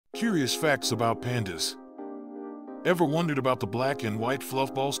Curious facts about pandas. Ever wondered about the black and white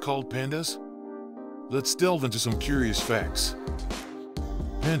fluff balls called pandas? Let's delve into some curious facts.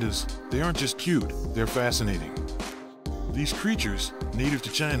 Pandas, they aren't just cute, they're fascinating. These creatures, native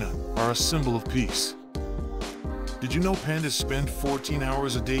to China, are a symbol of peace. Did you know pandas spend 14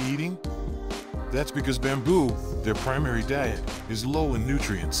 hours a day eating? That's because bamboo, their primary diet, is low in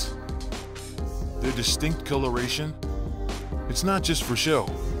nutrients. Their distinct coloration? It's not just for show.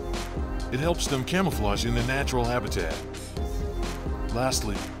 It helps them camouflage in their natural habitat.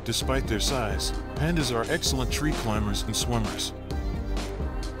 Lastly, despite their size, pandas are excellent tree climbers and swimmers.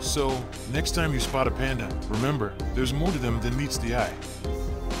 So, next time you spot a panda, remember, there's more to them than meets the eye.